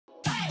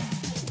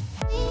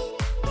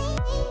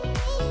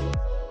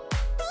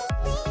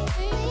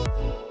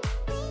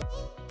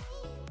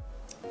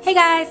Hey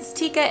guys, it's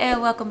Tika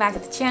and welcome back to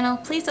the channel.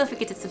 Please don't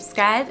forget to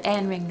subscribe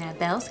and ring that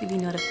bell so you'll be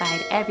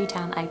notified every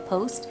time I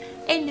post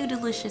a new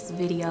delicious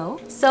video.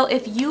 So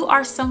if you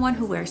are someone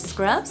who wears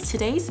scrubs,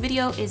 today's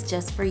video is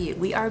just for you.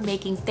 We are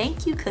making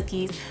thank you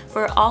cookies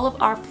for all of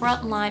our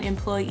frontline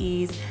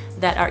employees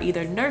that are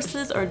either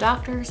nurses or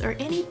doctors or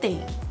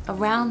anything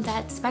around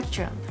that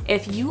spectrum.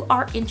 If you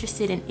are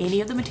interested in any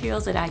of the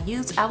materials that I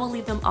used, I will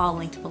leave them all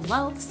linked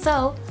below.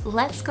 So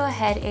let's go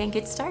ahead and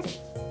get started.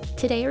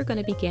 Today we're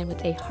going to begin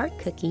with a heart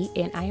cookie,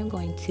 and I am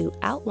going to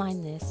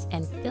outline this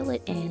and fill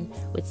it in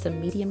with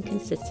some medium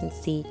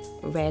consistency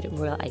red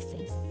royal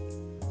icing.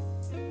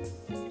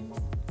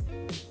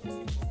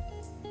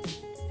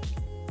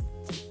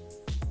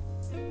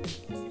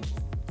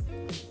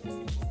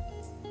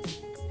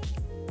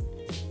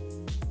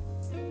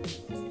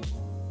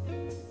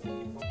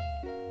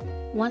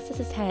 Once this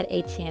has had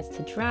a chance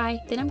to dry,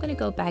 then I'm going to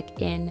go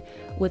back in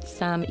with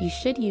some, you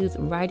should use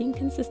writing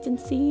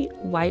consistency,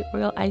 white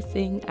royal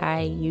icing.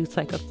 I used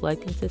like a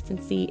flood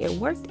consistency. It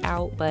worked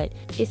out, but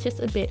it's just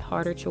a bit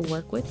harder to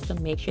work with, so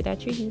make sure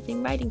that you're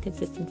using writing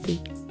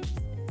consistency.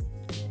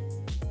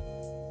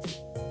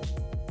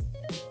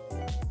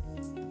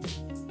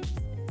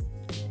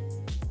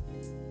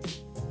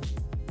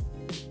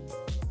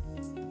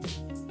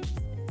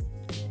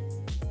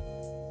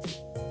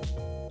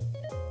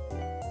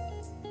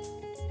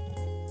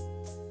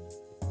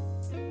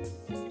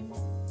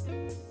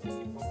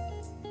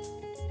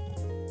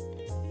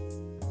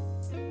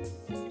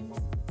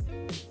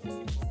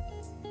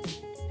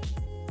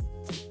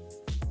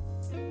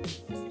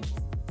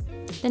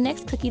 The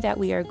next cookie that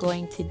we are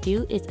going to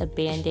do is a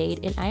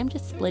band-aid, and I am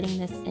just splitting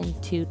this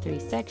into 3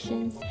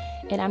 sections,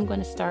 and I'm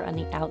going to start on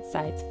the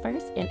outsides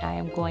first, and I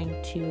am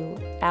going to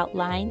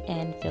outline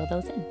and fill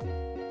those in.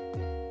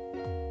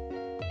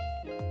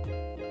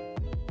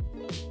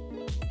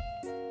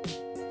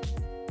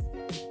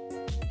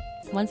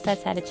 Once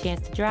that's had a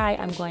chance to dry,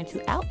 I'm going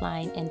to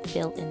outline and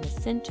fill in the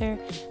center.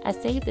 I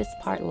saved this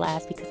part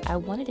last because I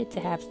wanted it to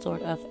have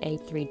sort of a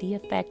 3D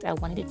effect. I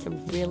wanted it to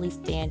really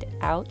stand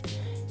out.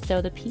 So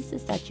the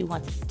pieces that you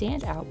want to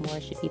stand out more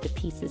should be the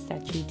pieces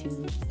that you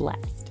do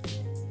last.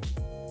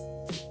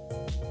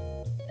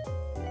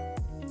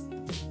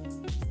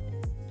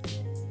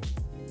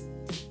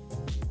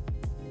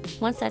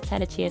 Once that's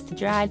had a chance to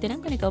dry, then I'm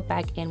going to go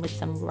back in with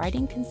some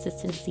writing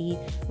consistency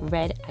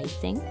red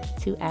icing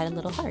to add a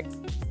little heart.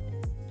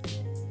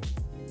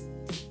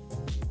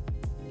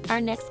 Our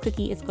next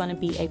cookie is going to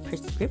be a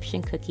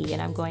prescription cookie,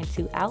 and I'm going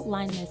to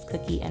outline this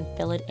cookie and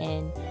fill it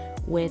in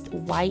with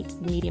white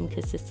medium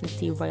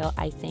consistency royal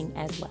icing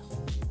as well.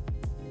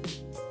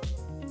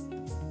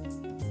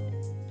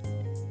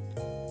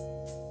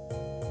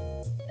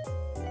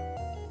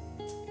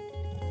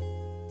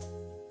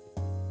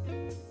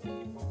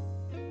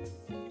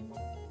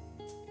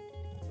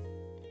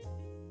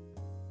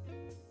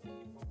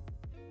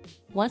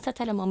 Once that's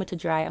had a moment to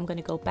dry, I'm going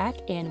to go back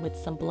in with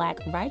some black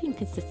writing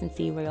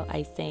consistency royal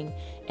icing,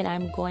 and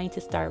I'm going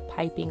to start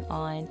piping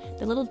on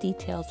the little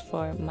details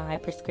for my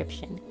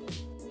prescription.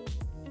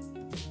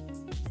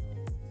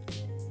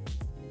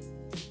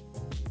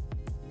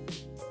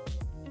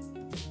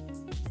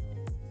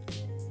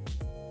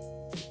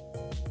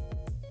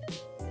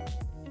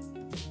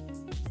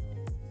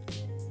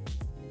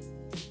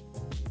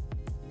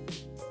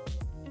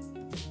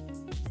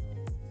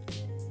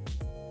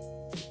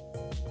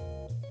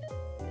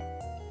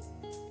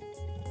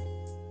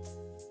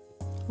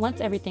 Once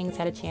everything's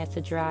had a chance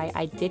to dry,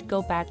 I did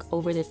go back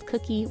over this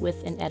cookie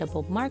with an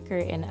edible marker,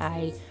 and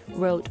I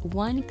wrote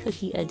 1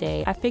 cookie a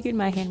day. I figured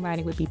my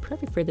handwriting would be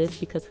perfect for this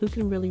because who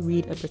can really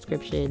read a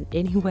prescription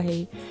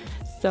anyway?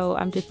 So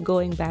I'm just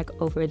going back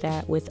over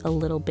that with a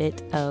little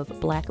bit of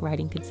black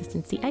writing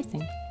consistency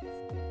icing.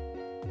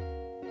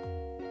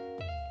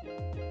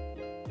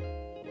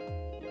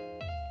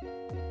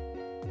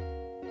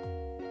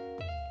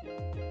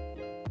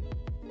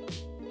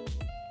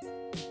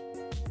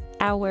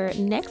 Our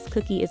next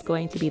cookie is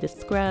going to be the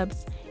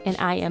scrubs, and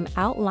I am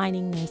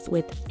outlining this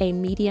with a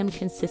medium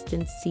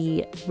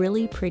consistency,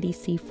 really pretty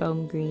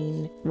seafoam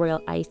green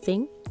royal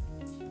icing.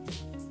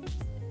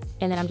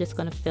 And then I'm just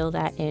going to fill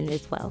that in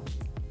as well.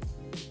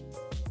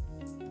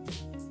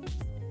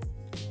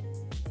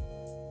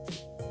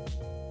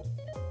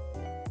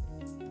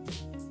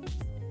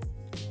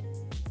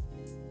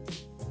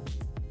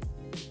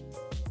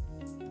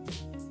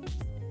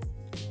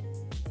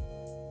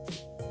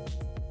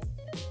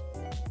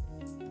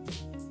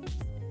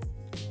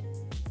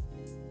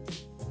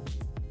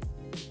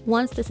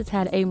 Once this has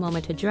had a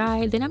moment to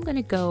dry, then I'm going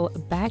to go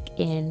back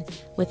in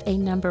with a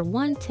number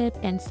 1 tip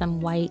and some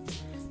white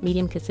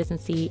medium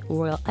consistency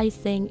royal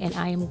icing, and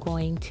I am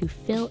going to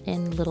fill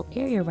in the little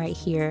area right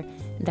here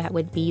that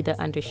would be the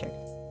undershirt.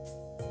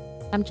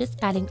 I'm just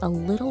adding a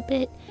little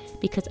bit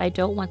because I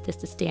don't want this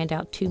to stand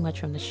out too much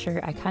from the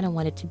shirt. I kind of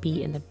want it to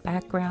be in the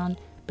background,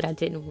 but I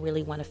didn't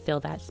really want to fill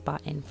that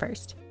spot in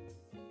first.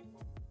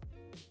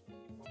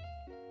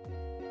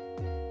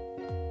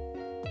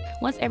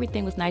 Once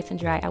everything was nice and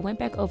dry, I went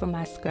back over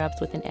my scrubs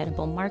with an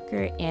edible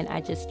marker and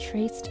I just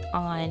traced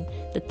on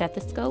the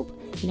stethoscope.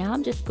 Now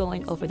I'm just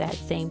going over that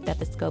same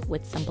stethoscope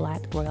with some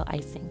black royal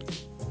icing.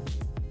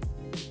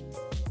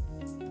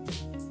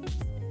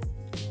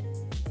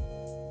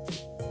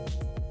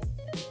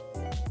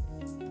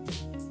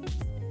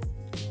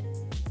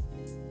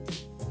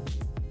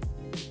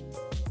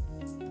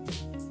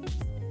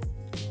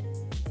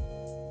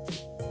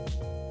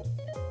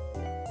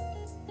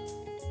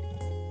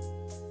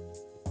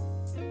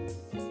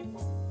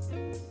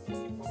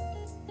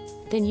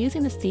 Then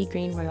using the sea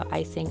green royal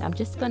icing, I'm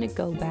just going to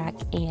go back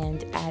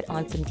and add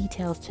on some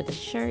details to the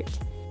shirt.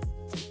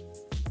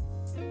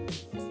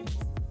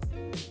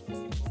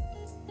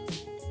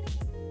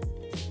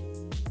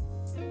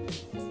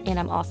 And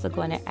I'm also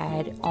going to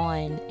add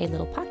on a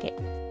little pocket.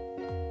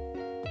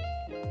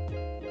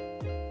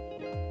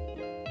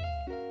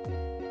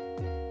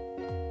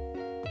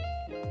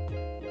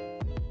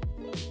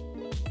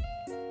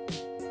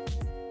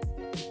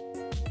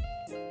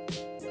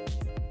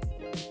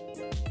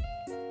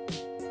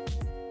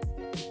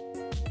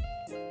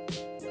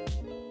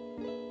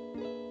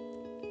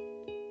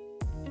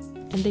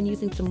 And then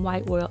using some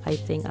white royal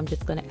icing, I'm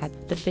just going to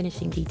add the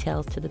finishing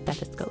details to the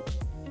stethoscope.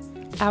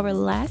 Our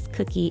last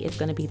cookie is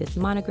going to be this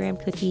monogram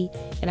cookie,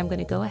 and I'm going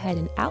to go ahead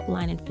and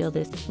outline and fill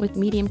this with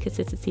medium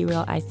consistency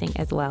royal icing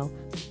as well.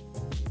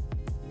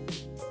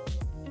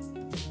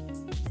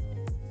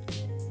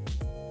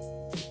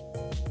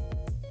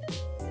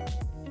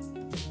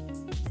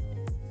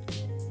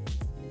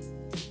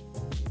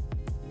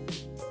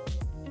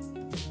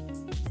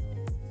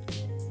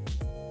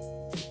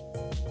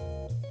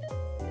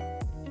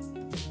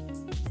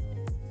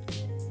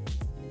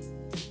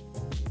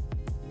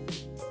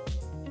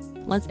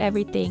 Once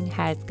everything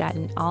has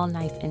gotten all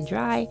nice and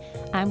dry,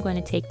 I'm going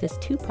to take this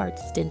 2-part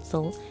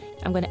stencil.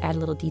 I'm going to add a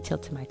little detail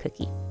to my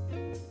cookie.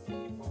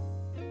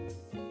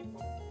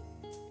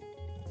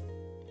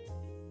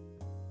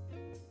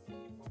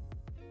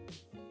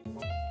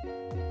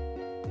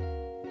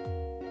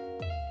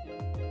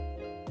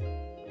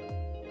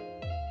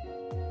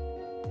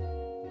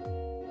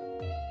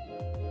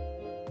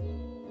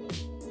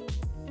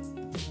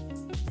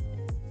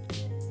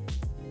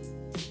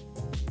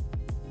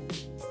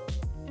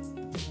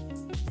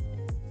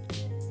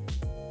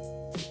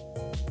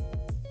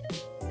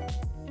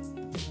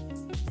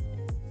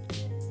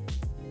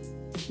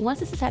 Once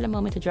this has had a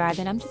moment to dry,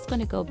 then I'm just going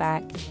to go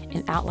back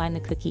and outline the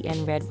cookie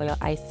in red royal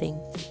icing.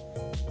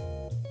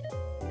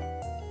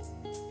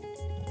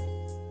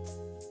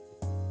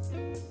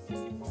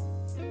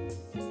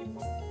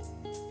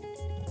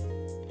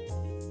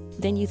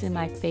 Then using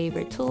my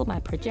favorite tool, my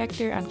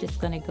projector, I'm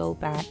just going to go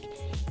back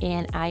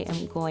and I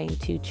am going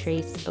to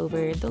trace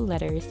over the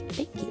letters,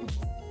 thank you.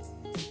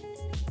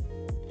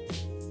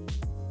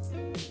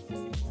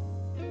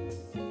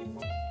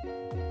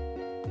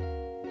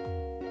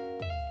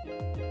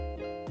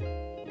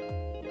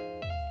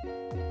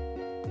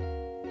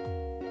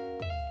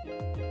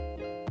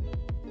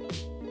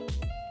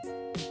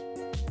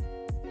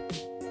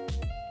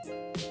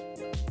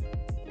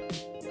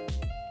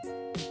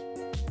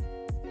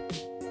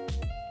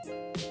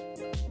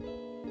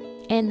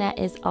 And that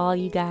is all,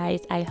 you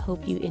guys. I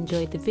hope you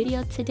enjoyed the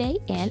video today,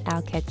 and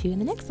I'll catch you in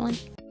the next one.